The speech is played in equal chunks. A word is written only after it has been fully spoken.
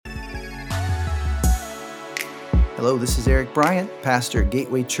Hello, this is EricBryant, pastor at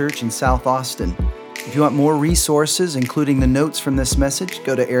Gateway Church in South Austin. If you want more resources, including the notes from this message,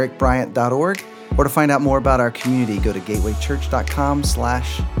 go to ericbryant.org, or to find out more about our community, go to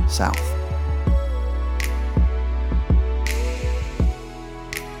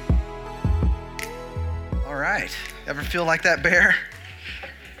gatewaychurch.com/south. All right, ever feel like that bear?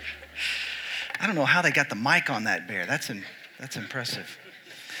 I don't know how they got the mic on that bear. That's impressive.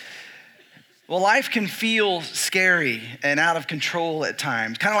 Well, life can feel scary and out of control at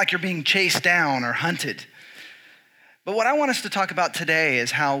times, kind of like you're being chased down or hunted. But what I want us to talk about today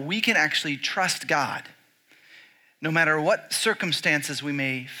is how we can actually trust God, no matter what circumstances we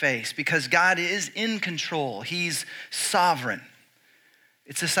may face, because God is in control. He's sovereign.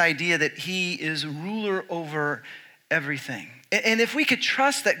 It's this idea that he is ruler over everything. And if we could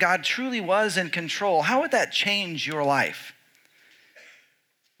trust that God truly was in control, how would that change your life?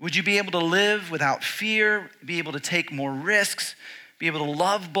 Would you be able to live without fear, be able to take more risks, be able to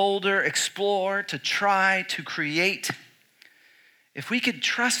love bolder, explore, to try, to create? If we could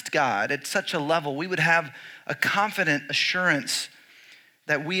trust God at such a level, we would have a confident assurance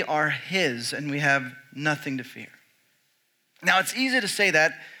that we are his and we have nothing to fear. Now, it's easy to say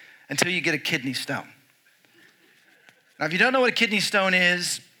that until you get a kidney stone. Now, if you don't know what a kidney stone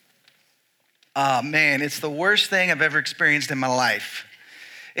is, it's the worst thing I've ever experienced in my life.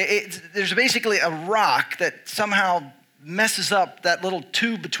 There's basically a rock that somehow messes up that little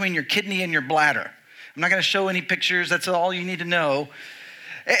tube between your kidney and your bladder. I'm not going to show any pictures. That's all you need to know.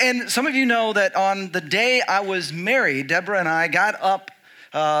 And some of you know that on the day I was married, Deborah and I got up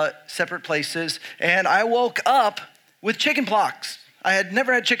separate places, and I woke up with chicken pox. I had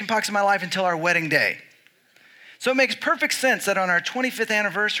never had chicken pox in my life until our wedding day. So it makes perfect sense that on our 25th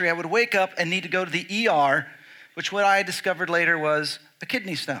anniversary, I would wake up and need to go to the ER, which what I discovered later was a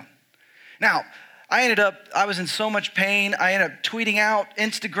kidney stone. Now, I was in so much pain. I ended up tweeting out,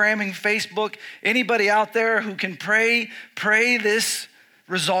 Instagramming, Facebook. Anybody out there who can pray this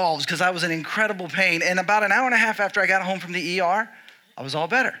resolves, because I was in incredible pain. And about an hour and a half after I got home from the ER, I was all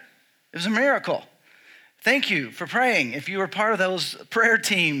better. It was a miracle. Thank you for praying if you were part of those prayer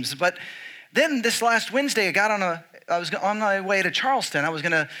teams. But then this last Wednesday, I was on my way to Charleston. I was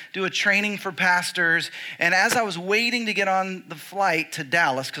going to do a training for pastors. And as I was waiting to get on the flight to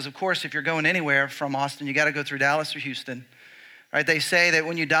Dallas, because of course, if you're going anywhere from Austin, you got to go through Dallas or Houston. Right? They say that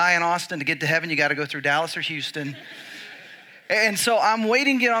when you die in Austin to get to heaven, you got to go through Dallas or Houston. And so I'm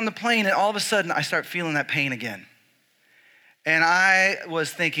waiting to get on the plane, and all of a sudden, I start feeling that pain again. And I was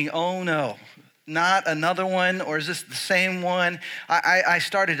thinking, oh no, not another one, or is this the same one? I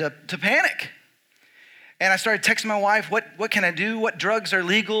started to panic. And I started texting my wife, what can I do? What drugs are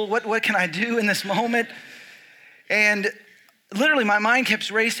legal? What can I do in this moment? And literally my mind keeps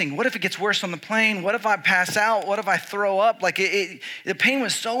racing. What if it gets worse on the plane? What if I pass out? What if I throw up? Like the pain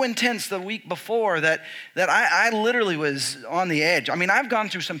was so intense the week before that I literally was on the edge. I mean, I've gone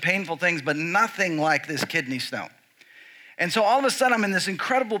through some painful things, but nothing like this kidney stone. And so all of a sudden I'm in this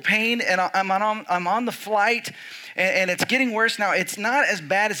incredible pain, and I'm on the flight, and it's getting worse. Now, it's not as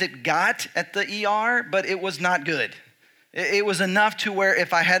bad as it got at the ER, but it was not good. It was enough to where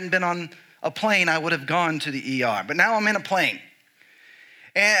if I hadn't been on a plane, I would have gone to the ER. But now I'm in a plane.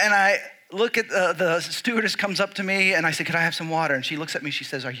 And I look at the stewardess comes up to me, and I say, could I have some water? And she looks at me, she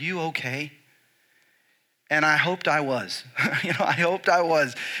says, are you okay? And I hoped I was. I hoped I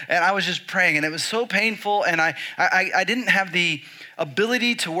was. And I was just praying, and it was so painful, and I didn't have the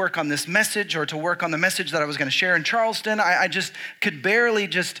ability to work on this message or to work on the message that I was going to share in Charleston. I just could barely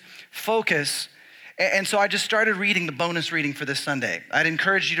just focus. And so I just started reading the bonus reading for this Sunday. I'd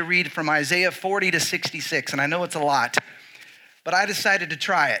encourage you to read from Isaiah 40 to 66, and I know it's a lot, but I decided to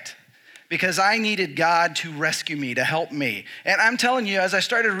try it because I needed God to rescue me, to help me. And I'm telling you, as I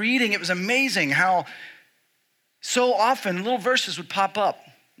started reading, it was amazing how so often little verses would pop up.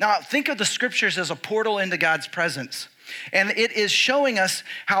 Now, think of the scriptures as a portal into God's presence. And it is showing us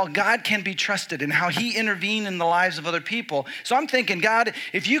how God can be trusted and how he intervened in the lives of other people. So I'm thinking, God,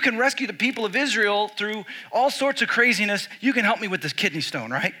 if you can rescue the people of Israel through all sorts of craziness, you can help me with this kidney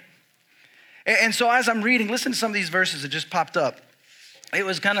stone, right? And so as I'm reading, listen to some of these verses that just popped up. It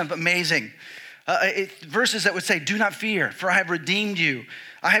was kind of amazing. Verses that would say, do not fear, for I have redeemed you.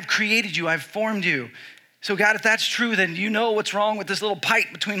 I have created you. I have formed you. So God, if that's true, then you know what's wrong with this little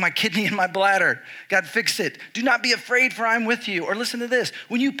pipe between my kidney and my bladder. God, fix it. Do not be afraid, for I'm with you. Or listen to this.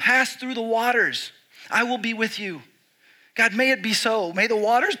 When you pass through the waters, I will be with you. God, may it be so. May the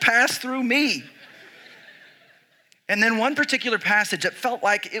waters pass through me. And then one particular passage that felt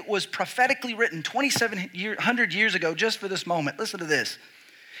like it was prophetically written 2,700 years ago just for this moment. Listen to this.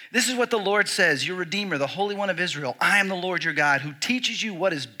 This is what the Lord says, your Redeemer, the Holy One of Israel. I am the Lord your God, who teaches you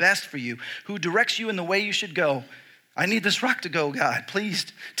what is best for you, who directs you in the way you should go. I need this rock to go, God. Please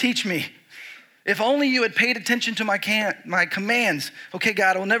teach me. If only you had paid attention to my commands. Okay,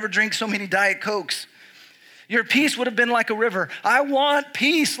 God, I'll never drink so many Diet Cokes. Your peace would have been like a river. I want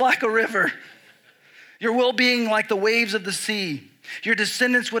peace like a river. Your well-being like the waves of the sea. Your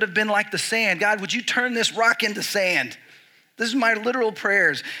descendants would have been like the sand. God, would you turn this rock into sand? This is my literal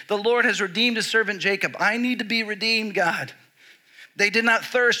prayers. The Lord has redeemed his servant Jacob. I need to be redeemed, God. They did not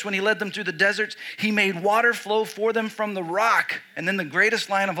thirst when he led them through the deserts. He made water flow for them from the rock. And then the greatest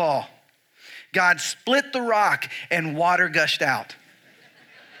line of all, God split the rock and water gushed out.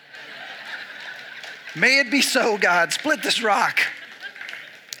 May it be so, God. Split this rock.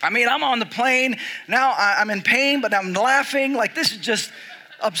 I mean, I'm on the plane. Now I'm in pain, but I'm laughing. Like, this is just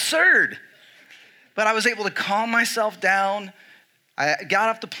absurd. But I was able to calm myself down. I got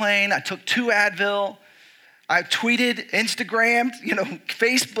off the plane. I took 2 Advil. I tweeted, Instagrammed,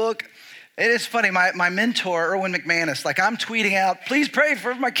 Facebook. It is funny. My mentor, Erwin McManus, like, I'm tweeting out, please pray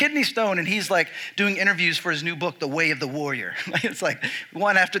for my kidney stone. And he's like doing interviews for his new book, The Way of the Warrior. It's like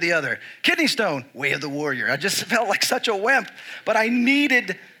one after the other. Kidney stone, Way of the Warrior. I just felt like such a wimp, but I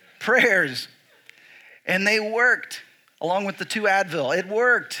needed prayers. And they worked along with the 2 Advil. It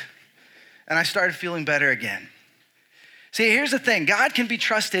worked. And I started feeling better again. See, here's the thing. God can be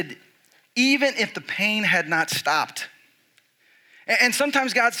trusted even if the pain had not stopped. And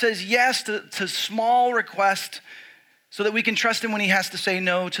sometimes God says yes to small requests so that we can trust him when he has to say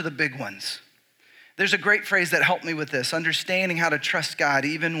no to the big ones. There's a great phrase that helped me with this, understanding how to trust God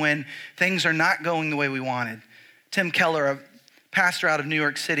even when things are not going the way we wanted. Tim Keller, a pastor out of New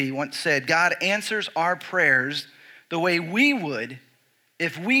York City, once said, God answers our prayers the way we would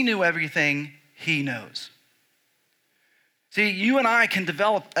if we knew everything he knows. See, you and I can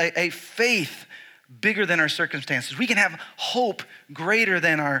develop a faith bigger than our circumstances. We can have hope greater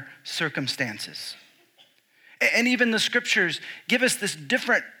than our circumstances. And even the scriptures give us this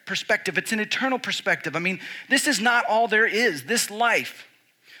different perspective. It's an eternal perspective. I mean, this is not all there is, this life.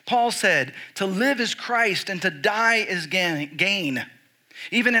 Paul said, to live is Christ and to die is gain.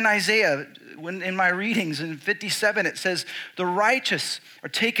 Even in Isaiah, in my readings in 57, it says, the righteous are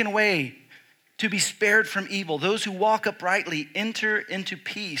taken away to be spared from evil. Those who walk uprightly enter into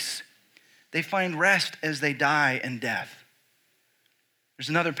peace. They find rest as they die in death. There's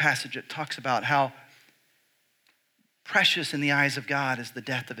another passage that talks about how precious in the eyes of God is the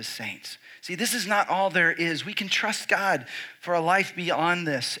death of his saints. See, this is not all there is. We can trust God for a life beyond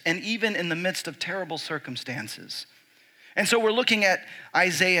this, and even in the midst of terrible circumstances. And so we're looking at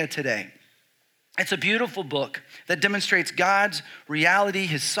Isaiah today. It's a beautiful book that demonstrates God's reality,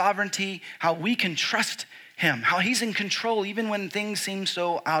 his sovereignty, how we can trust him, how he's in control even when things seem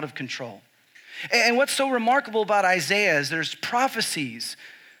so out of control. And what's so remarkable about Isaiah is there's prophecies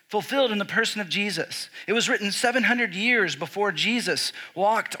fulfilled in the person of Jesus. It was written 700 years before Jesus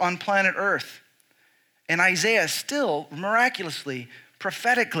walked on planet Earth. And Isaiah still miraculously,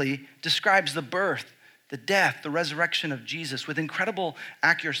 prophetically describes the birth, the death, the resurrection of Jesus with incredible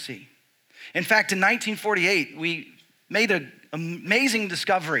accuracy. In fact, in 1948, we made an amazing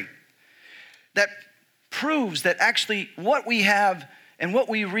discovery that proves that actually what we have and what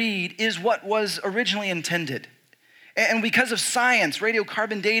we read is what was originally intended. And because of science,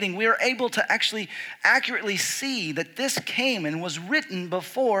 radiocarbon dating, we are able to actually accurately see that this came and was written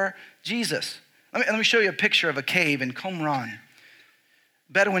before Jesus. Let me show you a picture of a cave in Qumran.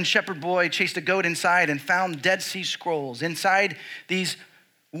 Bedouin shepherd boy chased a goat inside and found Dead Sea Scrolls inside these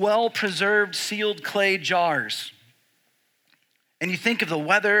well-preserved sealed clay jars. And you think of the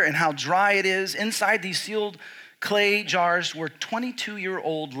weather and how dry it is. Inside these sealed clay jars were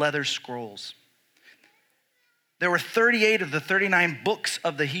 22-year-old leather scrolls. There were 38 of the 39 books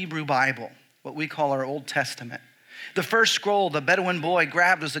of the Hebrew Bible, what we call our Old Testament. The first scroll the Bedouin boy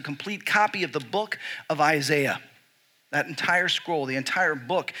grabbed was a complete copy of the book of Isaiah. That entire scroll, the entire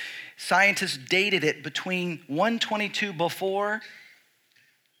book, scientists dated it between 122 before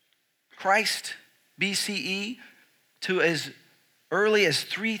Christ, BCE, to as early as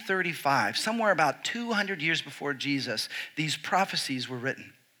 335, somewhere about 200 years before Jesus, these prophecies were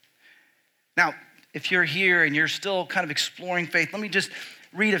written. Now, if you're here and you're still kind of exploring faith, let me just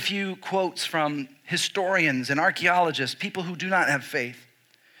read a few quotes from historians and archaeologists, people who do not have faith.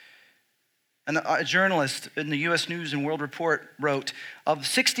 A journalist in the U.S. News and World Report wrote, of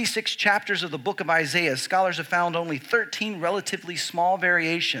 66 chapters of the book of Isaiah, scholars have found only 13 relatively small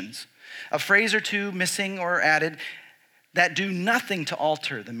variations, a phrase or two missing or added, that do nothing to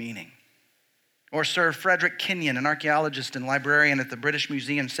alter the meaning. Or Sir Frederick Kenyon, an archaeologist and librarian at the British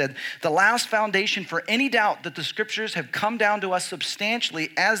Museum, said, "The last foundation for any doubt that the scriptures have come down to us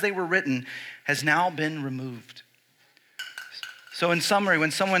substantially as they were written has now been removed." So in summary,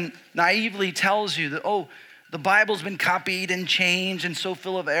 when someone naively tells you that, oh, the Bible's been copied and changed and so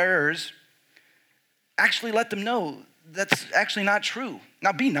full of errors, actually let them know that's actually not true.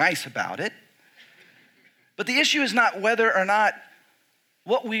 Now be nice about it. But the issue is not whether or not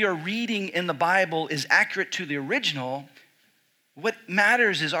what we are reading in the Bible is accurate to the original. What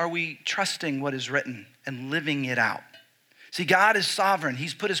matters is, are we trusting what is written and living it out? See, God is sovereign.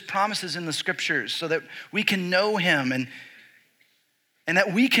 He's put his promises in the scriptures so that we can know him and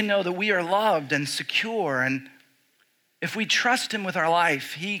that we can know that we are loved and secure. And if we trust him with our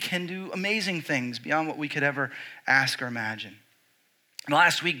life, he can do amazing things beyond what we could ever ask or imagine.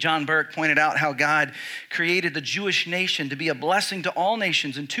 Last week, John Burke pointed out how God created the Jewish nation to be a blessing to all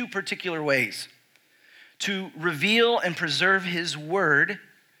nations in two particular ways: to reveal and preserve his word,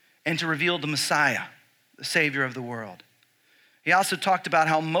 and to reveal the Messiah, the Savior of the world. He also talked about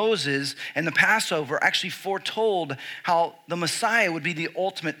how Moses and the Passover actually foretold how the Messiah would be the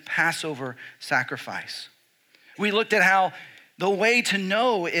ultimate Passover sacrifice. We looked at how the way to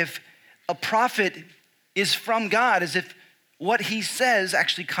know if a prophet is from God is if what he says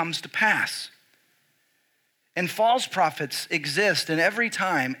actually comes to pass. And false prophets exist in every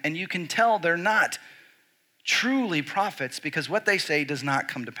time, and you can tell they're not truly prophets because what they say does not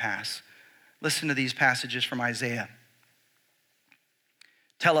come to pass. Listen to these passages from Isaiah.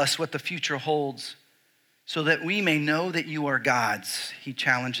 "Tell us what the future holds so that we may know that you are God's," he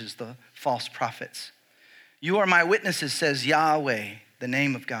challenges the false prophets. "You are my witnesses," says Yahweh, the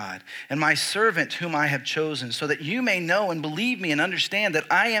name of God, "and my servant whom I have chosen, so that you may know and believe me and understand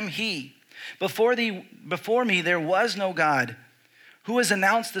that I am he. Before me there was no God. Who has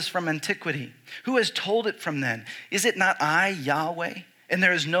announced this from antiquity? Who has told it from then? Is it not I, Yahweh? And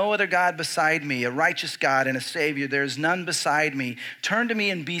there is no other God beside me, a righteous God and a Savior. There is none beside me. Turn to me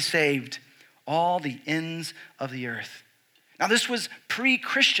and be saved, all the ends of the earth." Now this was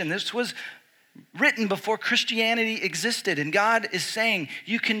pre-Christian. This was written before Christianity existed. And God is saying,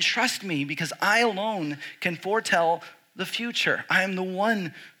 you can trust me because I alone can foretell the future. I am the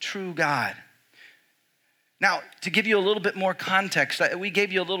one true God. Now, to give you a little bit more context, we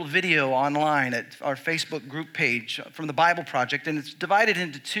gave you a little video online at our Facebook group page from the Bible Project, and it's divided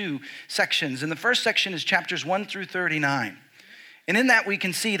into two sections. And the first section is chapters 1 through 39. And in that we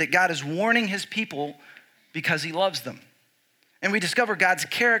can see that God is warning his people because he loves them. And we discover God's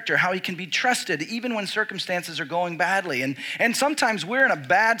character, how he can be trusted even when circumstances are going badly. And sometimes we're in a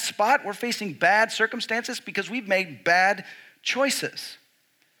bad spot. We're facing bad circumstances because we've made bad choices.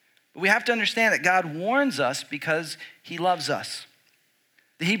 But we have to understand that God warns us because he loves us.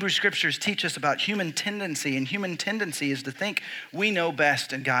 The Hebrew scriptures teach us about human tendency, and human tendency is to think we know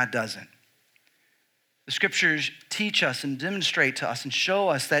best and God doesn't. The scriptures teach us and demonstrate to us and show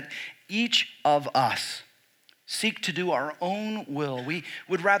us that each of us seek to do our own will. We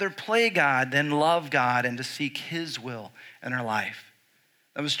would rather play God than love God and to seek his will in our life.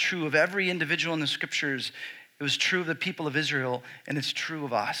 That was true of every individual in the scriptures. It was true of the people of Israel, and it's true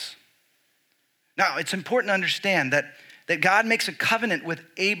of us. Now, it's important to understand that God makes a covenant with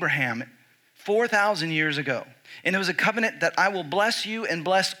Abraham 4,000 years ago. And it was a covenant that I will bless you and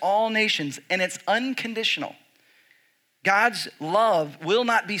bless all nations, and it's unconditional. God's love will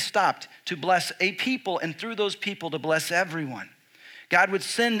not be stopped to bless a people and through those people to bless everyone. God would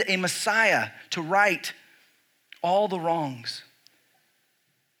send a Messiah to right all the wrongs,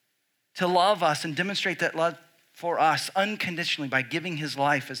 to love us and demonstrate that love for us unconditionally by giving his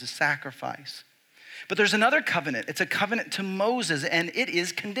life as a sacrifice. But there's another covenant. It's a covenant to Moses, and it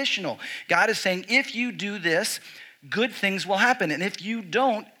is conditional. God is saying, if you do this, good things will happen. And if you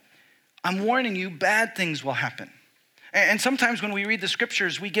don't, I'm warning you, bad things will happen. And sometimes when we read the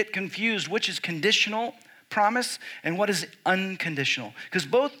scriptures, we get confused which is conditional promise and what is unconditional, because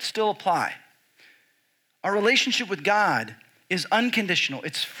both still apply. Our relationship with God is unconditional.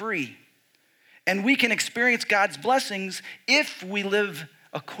 It's free. And we can experience God's blessings if we live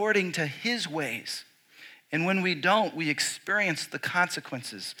according to his ways. And when we don't, we experience the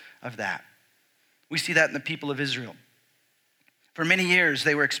consequences of that. We see that in the people of Israel. For many years,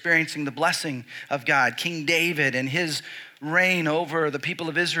 they were experiencing the blessing of God. King David and his reign over the people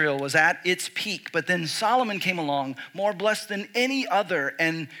of Israel was at its peak. But then Solomon came along, more blessed than any other,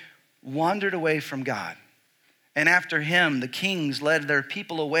 and wandered away from God. And after him, the kings led their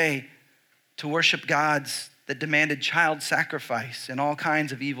people away to worship gods that demanded child sacrifice and all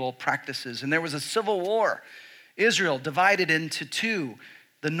kinds of evil practices. And there was a civil war. Israel divided into two.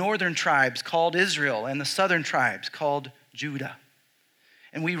 the northern tribes called Israel and the southern tribes called Judah.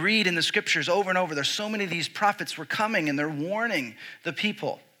 And we read in the scriptures over and over, there's so many of these prophets were coming and they're warning the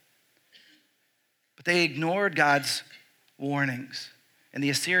people. But they ignored God's warnings. And the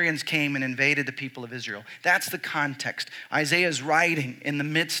Assyrians came and invaded the people of Israel. That's the context. Isaiah's writing in the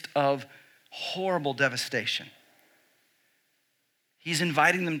midst of horrible devastation. He's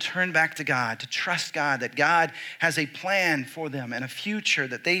inviting them to turn back to God, to trust God, that God has a plan for them and a future,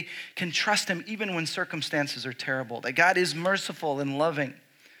 that they can trust him even when circumstances are terrible, that God is merciful and loving.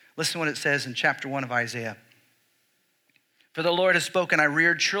 Listen to what it says in chapter 1 of Isaiah. For the Lord has spoken, I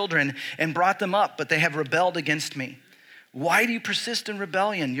reared children and brought them up, but they have rebelled against me. Why do you persist in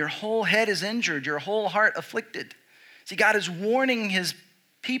rebellion? Your whole head is injured, your whole heart afflicted. See, God is warning his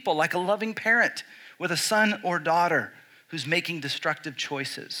people like a loving parent with a son or daughter who's making destructive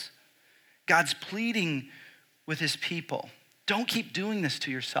choices. God's pleading with his people. Don't keep doing this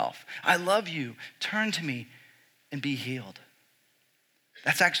to yourself. I love you. Turn to me and be healed.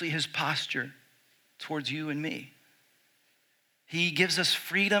 That's actually his posture towards you and me. He gives us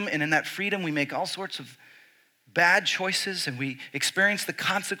freedom, and in that freedom we make all sorts of bad choices and we experience the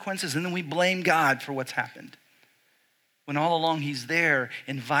consequences, and then we blame God for what's happened. When all along he's there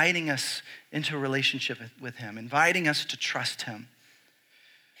inviting us into a relationship with him, inviting us to trust him.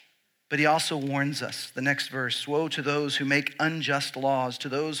 But he also warns us, the next verse, woe to those who make unjust laws, to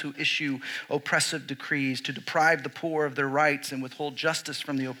those who issue oppressive decrees, to deprive the poor of their rights and withhold justice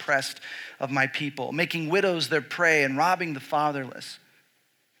from the oppressed of my people, making widows their prey and robbing the fatherless.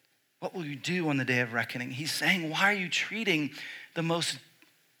 What will you do on the day of reckoning? He's saying, why are you treating the most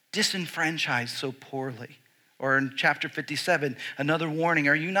disenfranchised so poorly? Or in chapter 57, another warning,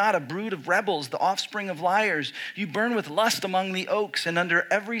 are you not a brood of rebels, the offspring of liars? You burn with lust among the oaks, and under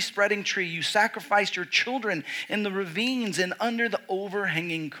every spreading tree you sacrifice your children in the ravines and under the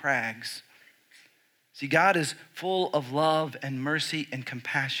overhanging crags. See, God is full of love and mercy and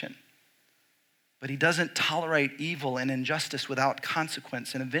compassion. But he doesn't tolerate evil and injustice without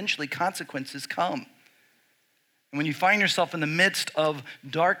consequence, and eventually consequences come. And when you find yourself in the midst of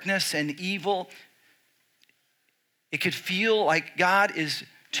darkness and evil, it could feel like God is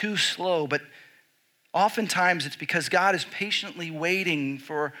too slow, but oftentimes it's because God is patiently waiting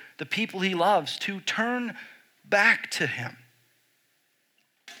for the people he loves to turn back to him.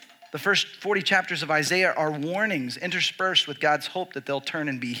 The first 40 chapters of Isaiah are warnings interspersed with God's hope that they'll turn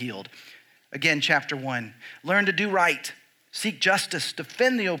and be healed. Again, chapter 1, learn to do right, seek justice,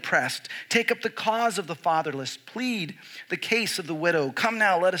 defend the oppressed, take up the cause of the fatherless, plead the case of the widow. Come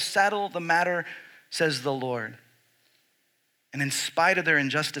now, let us settle the matter, says the Lord. And in spite of their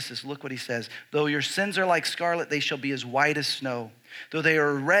injustices, look what he says. Though your sins are like scarlet, they shall be as white as snow. Though they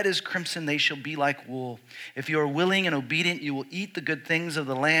are red as crimson, they shall be like wool. If you are willing and obedient, you will eat the good things of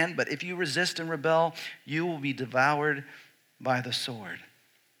the land. But if you resist and rebel, you will be devoured by the sword.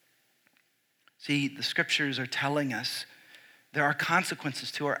 See, the scriptures are telling us there are consequences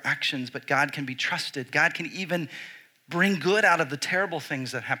to our actions, but God can be trusted. God can even bring good out of the terrible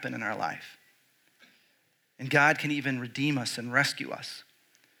things that happen in our life. And God can even redeem us and rescue us.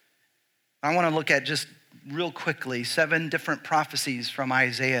 I want to look at just real quickly 7 different prophecies from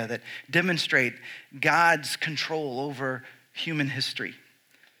Isaiah that demonstrate God's control over human history.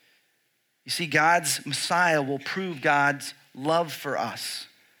 You see, God's Messiah will prove God's love for us,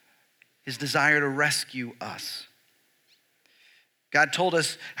 his desire to rescue us. God told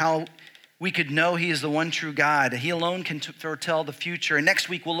us how we could know he is the one true God. He alone can foretell the future. And next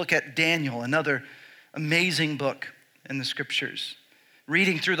week we'll look at Daniel, another amazing book in the scriptures.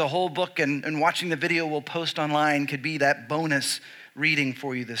 Reading through the whole book and watching the video we'll post online could be that bonus reading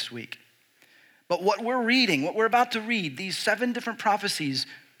for you this week. But what we're reading, what we're about to read, these 7 different prophecies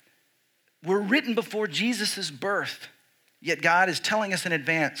were written before Jesus' birth, yet God is telling us in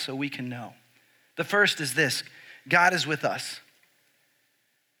advance so we can know. The first is this: God is with us.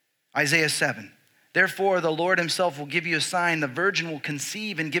 Isaiah 7. Therefore, the Lord himself will give you a sign. The virgin will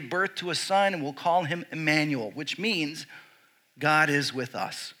conceive and give birth to a son, and will call him Emmanuel, which means God is with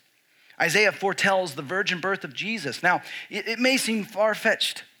us. Isaiah foretells the virgin birth of Jesus. Now, it may seem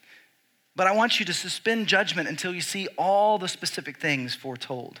far-fetched, but I want you to suspend judgment until you see all the specific things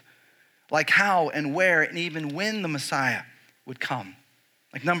foretold, like how and where and even when the Messiah would come.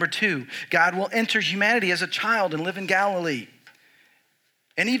 Like number 2, God will enter humanity as a child and live in Galilee.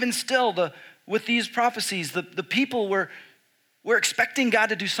 And even still, with these prophecies, the people were expecting God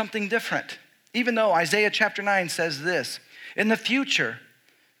to do something different. Even though Isaiah chapter 9 says this: in the future,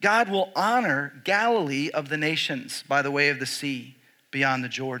 God will honor Galilee of the nations by the way of the sea beyond the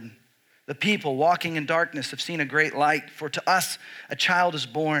Jordan. The people walking in darkness have seen a great light. For to us a child is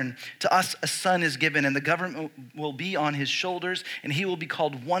born, to us a son is given, and the government will be on his shoulders, and he will be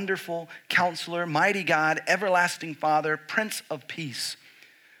called Wonderful Counselor, Mighty God, Everlasting Father, Prince of Peace.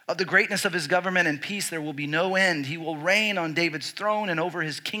 Of the greatness of his government and peace there will be no end. He will reign on David's throne and over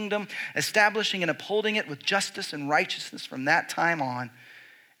his kingdom, establishing and upholding it with justice and righteousness from that time on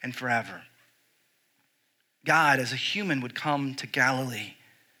and forever. God, as a human, would come to Galilee,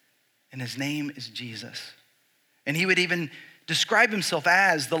 and his name is Jesus. And he would even describe himself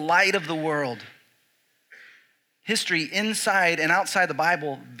as the light of the world. History inside and outside the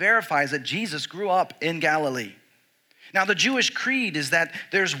Bible verifies that Jesus grew up in Galilee. Now, the Jewish creed is that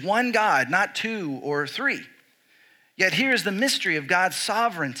there's one God, not two or three. Yet here's the mystery of God's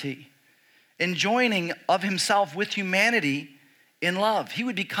sovereignty in joining of himself with humanity in love. He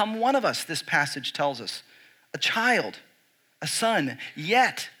would become one of us, this passage tells us, a child, a son.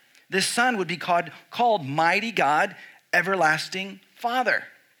 Yet this son would be called Mighty God, Everlasting Father.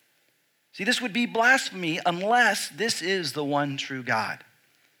 See, this would be blasphemy unless this is the one true God.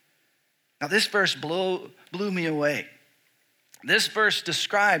 Now, this verse blew me away. This verse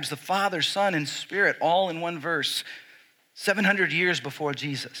describes the Father, Son, and Spirit all in one verse, 700 years before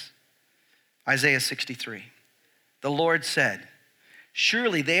Jesus. Isaiah 63. The Lord said,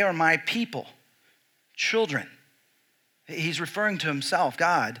 "Surely they are my people, children." He's referring to himself,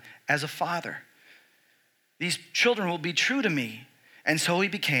 God, as a father. These children will be true to me. And so he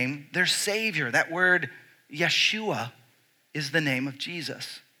became their Savior. That word, Yeshua, is the name of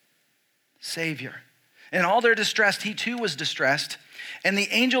Jesus. Savior. In all their distress, he too was distressed, and the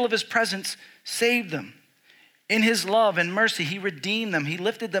angel of his presence saved them. In his love and mercy, he redeemed them. He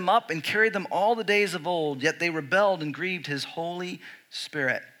lifted them up and carried them all the days of old, yet they rebelled and grieved his Holy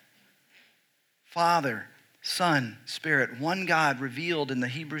Spirit. Father, Son, Spirit, one God revealed in the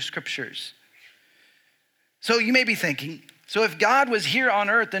Hebrew Scriptures. So you may be thinking, so if God was here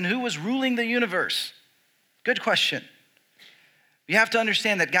on earth, then who was ruling the universe? Good question. You have to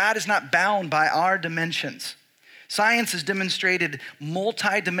understand that God is not bound by our dimensions. Science has demonstrated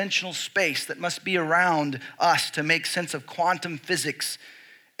multi-dimensional space that must be around us to make sense of quantum physics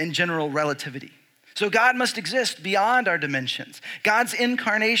and general relativity. So God must exist beyond our dimensions. God's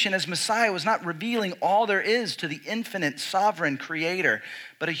incarnation as Messiah was not revealing all there is to the infinite sovereign creator,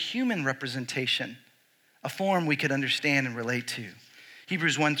 but a human representation, a form we could understand and relate to.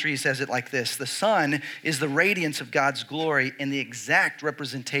 Hebrews 1:3 says it like this: the Son is the radiance of God's glory and the exact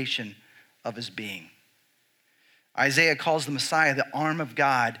representation of his being. Isaiah calls the Messiah the arm of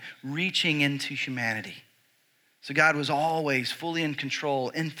God reaching into humanity. So God was always fully in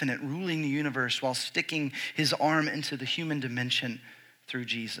control, infinite, ruling the universe while sticking his arm into the human dimension through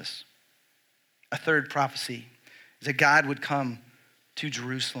Jesus. A third prophecy is that God would come to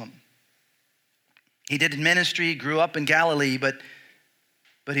Jerusalem. He did ministry, grew up in Galilee, but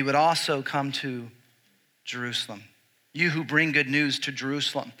he would also come to Jerusalem. You who bring good news to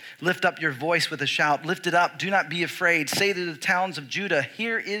Jerusalem, lift up your voice with a shout. Lift it up, do not be afraid. Say to the towns of Judah,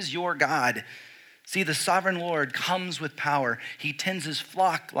 here is your God. See, the sovereign Lord comes with power. He tends his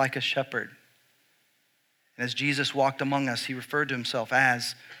flock like a shepherd. And as Jesus walked among us, he referred to himself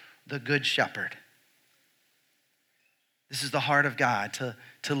as the good shepherd. This is the heart of God,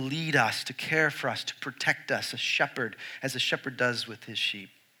 to lead us, to care for us, to protect us, a shepherd, as a shepherd does with his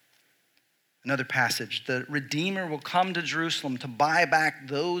sheep. Another passage, the Redeemer will come to Jerusalem to buy back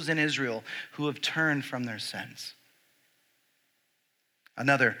those in Israel who have turned from their sins.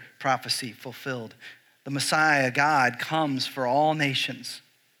 Another prophecy fulfilled. The Messiah, God, comes for all nations.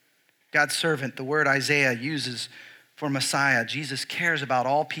 God's servant, the word Isaiah uses for Messiah. Jesus cares about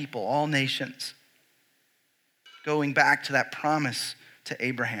all people, all nations. Going back to that promise to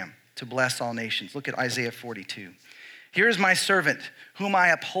Abraham to bless all nations. Look at Isaiah 42. Here is my servant, whom I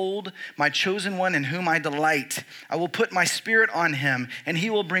uphold, my chosen one in whom I delight. I will put my spirit on him, and he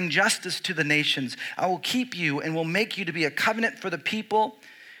will bring justice to the nations. I will keep you and will make you to be a covenant for the people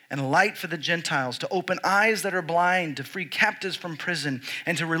and a light for the Gentiles, to open eyes that are blind, to free captives from prison,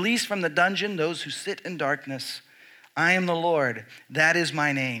 and to release from the dungeon those who sit in darkness. I am the Lord, that is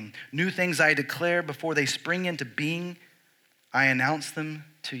my name. New things I declare before they spring into being. I announce them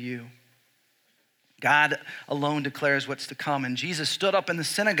to you. God alone declares what's to come. And Jesus stood up in the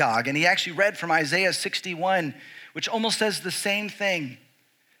synagogue and he actually read from Isaiah 61, which almost says the same thing,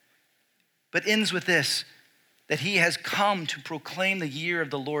 but ends with this, that he has come to proclaim the year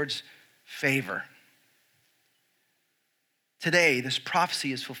of the Lord's favor. Today, this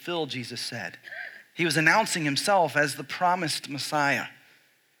prophecy is fulfilled, Jesus said. He was announcing himself as the promised Messiah.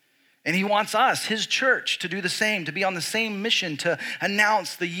 And he wants us, his church, to do the same, to be on the same mission, to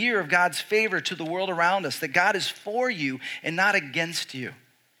announce the year of God's favor to the world around us, that God is for you and not against you.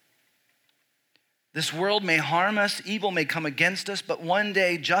 This world may harm us, evil may come against us, but one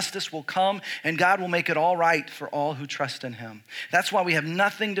day justice will come and God will make it all right for all who trust in him. That's why we have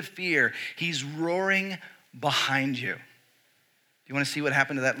nothing to fear. He's roaring behind you. Do you want to see what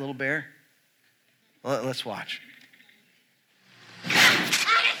happened to that little bear? Let's watch.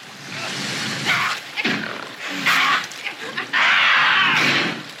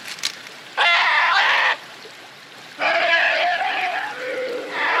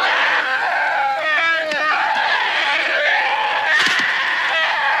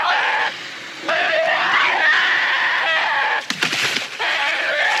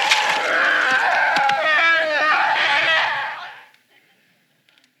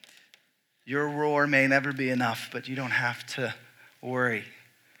 Your roar may never be enough, but you don't have to worry.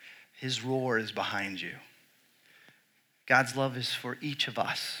 His roar is behind you. God's love is for each of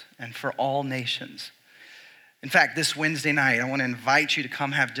us and for all nations. In fact, this Wednesday night, I want to invite you to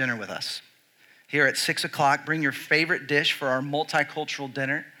come have dinner with us. Here at 6 o'clock, bring your favorite dish for our multicultural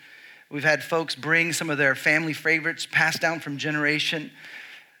dinner. We've had folks bring some of their family favorites passed down from generation,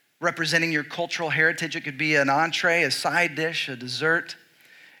 representing your cultural heritage. It could be an entree, a side dish, a dessert.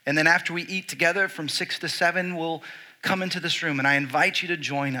 And then after we eat together from 6 to 7, we'll come into this room. And I invite you to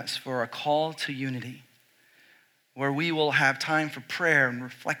join us for a call to unity, where we will have time for prayer and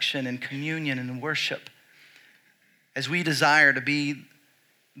reflection and communion and worship, as we desire to be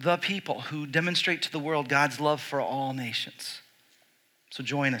the people who demonstrate to the world God's love for all nations. So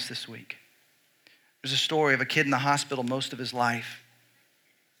join us this week. There's a story of a kid in the hospital most of his life.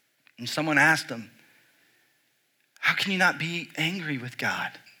 And someone asked him, how can you not be angry with God?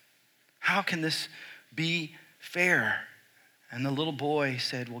 How can this be fair? And the little boy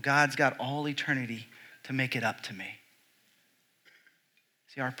said, well, God's got all eternity to make it up to me.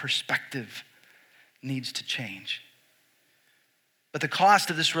 See, our perspective needs to change. But the cost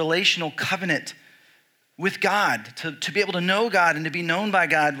of this relational covenant with God, to be able to know God and to be known by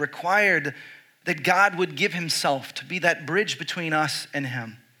God, required that God would give himself to be that bridge between us and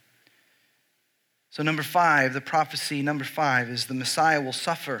him. So number 5, the prophecy number 5 is the Messiah will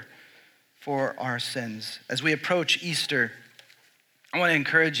suffer for our sins. As we approach Easter, I want to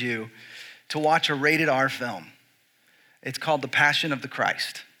encourage you to watch a rated R film. It's called The Passion of the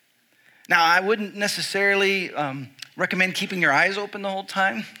Christ. Now, I wouldn't necessarily recommend keeping your eyes open the whole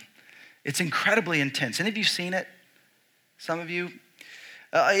time. It's incredibly intense. Any of you seen it? Some of you?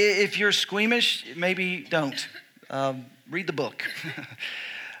 If you're squeamish, maybe don't. Read the book.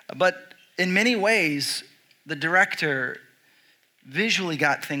 But in many ways, the director visually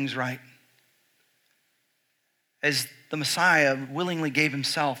got things right. As the Messiah willingly gave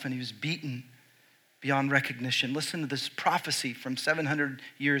himself and he was beaten beyond recognition. Listen to this prophecy from 700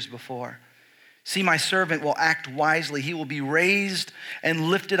 years before. See, my servant will act wisely. He will be raised and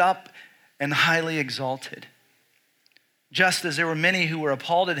lifted up and highly exalted. Just as there were many who were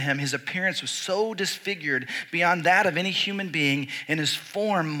appalled at him, his appearance was so disfigured beyond that of any human being, and his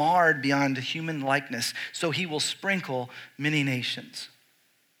form marred beyond human likeness. So he will sprinkle many nations.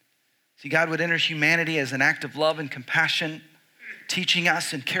 See, God would enter humanity as an act of love and compassion, teaching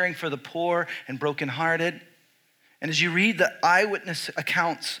us and caring for the poor and brokenhearted. And as you read the eyewitness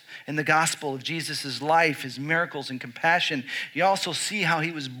accounts in the gospel of Jesus' life, his miracles and compassion, you also see how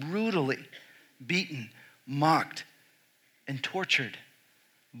he was brutally beaten, mocked, and tortured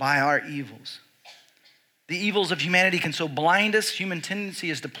by our evils. The evils of humanity can so blind us. Human tendency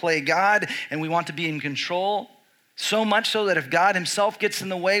is to play God, and we want to be in control. So much so that if God himself gets in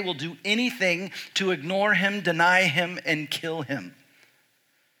the way, we'll do anything to ignore him, deny him, and kill him.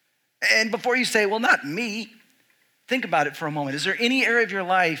 And before you say, well, not me, think about it for a moment. Is there any area of your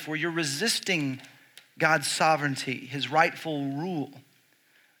life where you're resisting God's sovereignty, his rightful rule?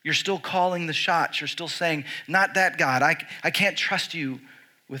 You're still calling the shots. You're still saying, not that God. I can't trust you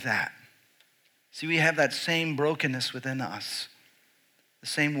with that. See, we have that same brokenness within us, the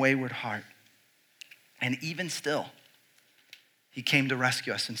same wayward heart. And even still, he came to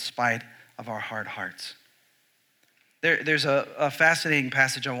rescue us in spite of our hard hearts. There's a fascinating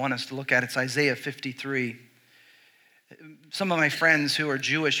passage I want us to look at. It's Isaiah 53. Some of my friends who are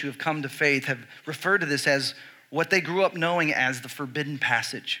Jewish who have come to faith have referred to this as what they grew up knowing as the forbidden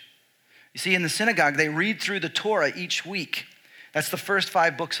passage. You see, in the synagogue, they read through the Torah each week. That's the first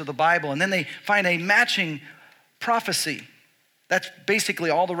 5 books of the Bible. And then they find a matching prophecy. That's basically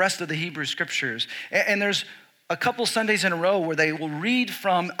all the rest of the Hebrew scriptures. And there's a couple Sundays in a row where they will read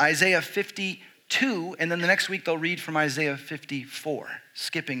from Isaiah 52, and then the next week they'll read from Isaiah 54,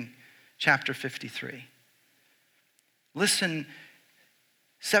 skipping chapter 53. Listen,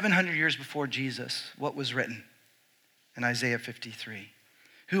 700 years before Jesus, what was written in Isaiah 53?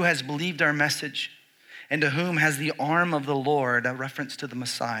 Who has believed our message, and to whom has the arm of the Lord, a reference to the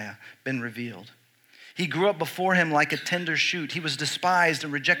Messiah, been revealed? He grew up before him like a tender shoot. He was despised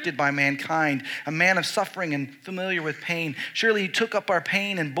and rejected by mankind, a man of suffering and familiar with pain. Surely he took up our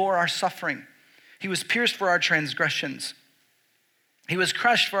pain and bore our suffering. He was pierced for our transgressions. He was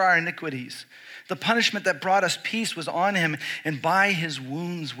crushed for our iniquities. The punishment that brought us peace was on him, and by his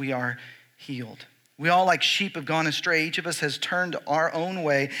wounds we are healed. We all like sheep have gone astray. Each of us has turned our own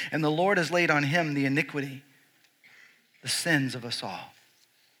way, and the Lord has laid on him the iniquity, the sins of us all.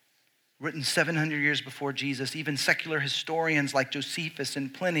 Written 700 years before Jesus, even secular historians like Josephus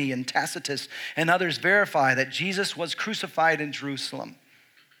and Pliny and Tacitus and others verify that Jesus was crucified in Jerusalem,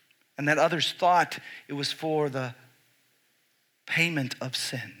 and that others thought it was for the payment of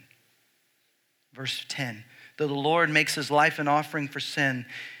sin. Verse 10, though the Lord makes his life an offering for sin,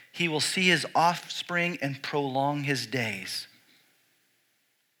 he will see his offspring and prolong his days.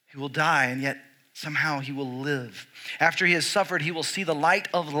 He will die, and yet somehow he will live. After he has suffered, he will see the light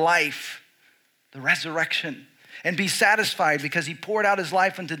of life, the resurrection, and be satisfied because he poured out his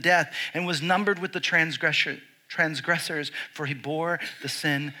life unto death and was numbered with the transgressors, for he bore the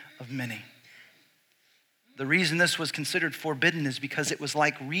sin of many. The reason this was considered forbidden is because it was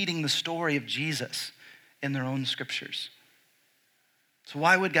like reading the story of Jesus in their own scriptures. So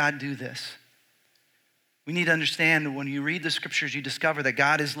why would God do this? We need to understand that when you read the scriptures, you discover that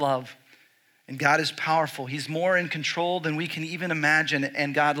God is love and God is powerful. He's more in control than we can even imagine,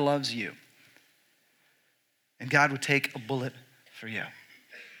 and God loves you. And God would take a bullet for you.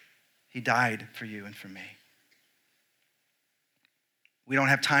 He died for you and for me. We don't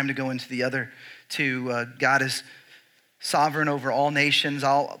have time to go into the other two. God is sovereign over all nations.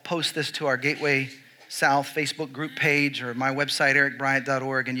 I'll post this to our Gateway South Facebook group page or my website,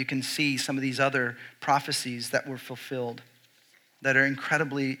 EricBryant.org, and you can see some of these other prophecies that were fulfilled that are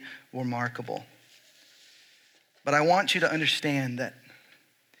incredibly remarkable. But I want you to understand that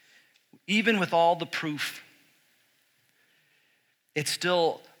even with all the proof, it's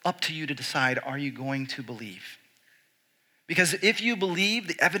still up to you to decide, are you going to believe? Because if you believe,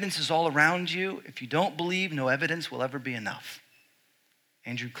 the evidence is all around you. If you don't believe, no evidence will ever be enough.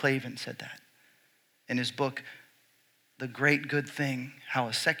 Andrew Clavin said that in his book, The Great Good Thing, How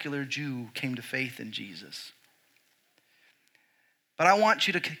a Secular Jew Came to Faith in Jesus. But I want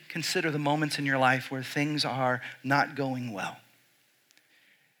you to consider the moments in your life where things are not going well.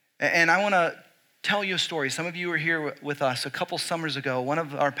 And I want to tell you a story. Some of you were here with us a couple summers ago. One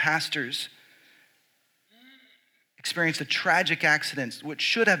of our pastors experienced a tragic accident which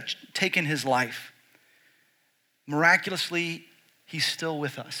should have taken his life. Miraculously, he's still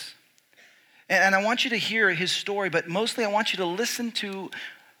with us. And I want you to hear his story, but mostly I want you to listen to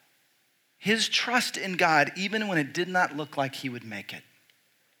his trust in God, even when it did not look like he would make it.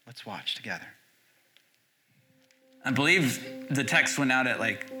 Let's watch together. I believe the text went out at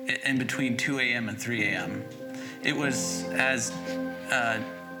like in between 2 a.m. and 3 a.m. It was as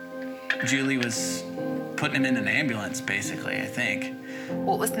Julie was putting him in an ambulance, basically, I think.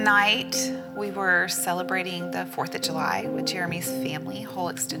 Well, it was night. We were celebrating the 4th of July with Jeremy's family, whole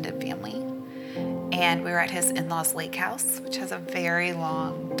extended family. And we were at his in-laws' lake house, which has a very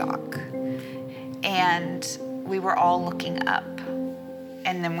long dock. And we were all looking up.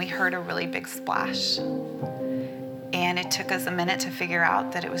 And then we heard a really big splash. And it took us a minute to figure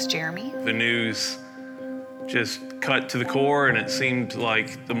out that it was Jeremy. The news just cut to the core, and it seemed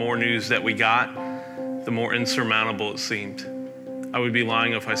like the more news that we got, the more insurmountable it seemed. I would be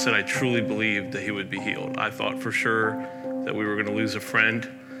lying if I said I truly believed that he would be healed. I thought for sure that we were going to lose a friend.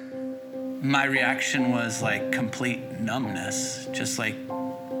 My reaction was like complete numbness, just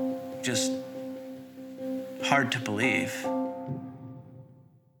hard to believe.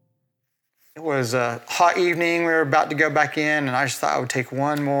 It was a hot evening. We were about to go back in, and I just thought I would take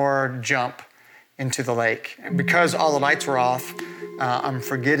one more jump into the lake. And because all the lights were off, I'm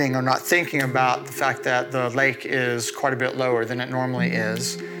forgetting or not thinking about the fact that the lake is quite a bit lower than it normally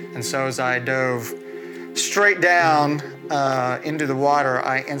is. And so as I dove straight down into the water,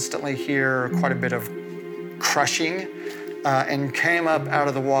 I instantly hear quite a bit of crushing and came up out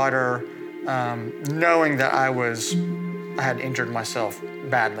of the water knowing that I had injured myself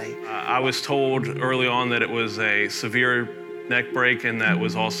badly. I was told early on that it was a severe neck break, and that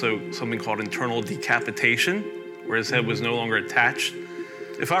was also something called internal decapitation, where his head was no longer attached.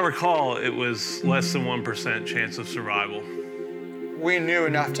 If I recall, it was less than 1% chance of survival. We knew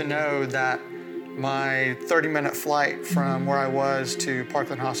enough to know that my 30-minute flight from where I was to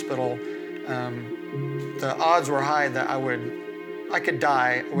Parkland Hospital, the odds were high that I would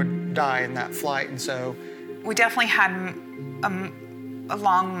die in that flight. And so we definitely had a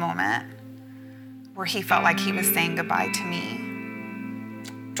long moment where he felt like he was saying goodbye to me.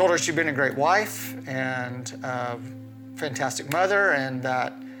 Told her she'd been a great wife and a fantastic mother, and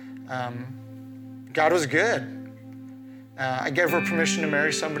that God was good. I gave her permission to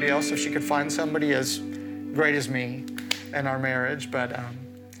marry somebody else if she could find somebody as great as me in our marriage, but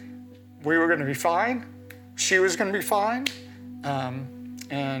we were going to be fine. She was going to be fine,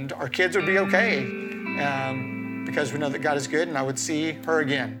 and our kids would be okay, because we know that God is good, and I would see her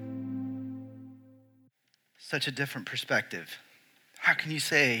again. Such a different perspective. How can you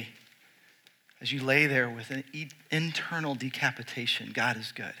say, as you lay there with an internal decapitation, God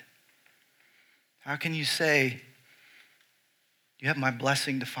is good? How can you say, you have my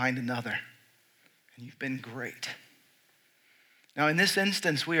blessing to find another, and you've been great? Now, in this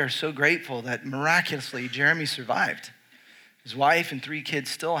instance, we are so grateful that miraculously Jeremy survived. His wife and 3 kids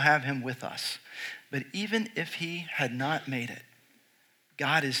still have him with us. But even if he had not made it,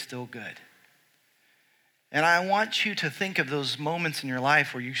 God is still good. And I want you to think of those moments in your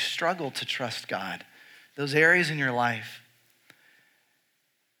life where you struggle to trust God, those areas in your life.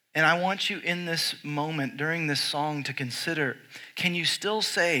 And I want you in this moment, during this song, to consider, can you still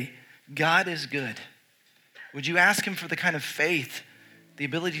say, God is good? Would you ask him for the kind of faith, the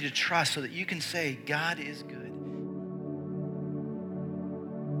ability to trust, so that you can say, God is good?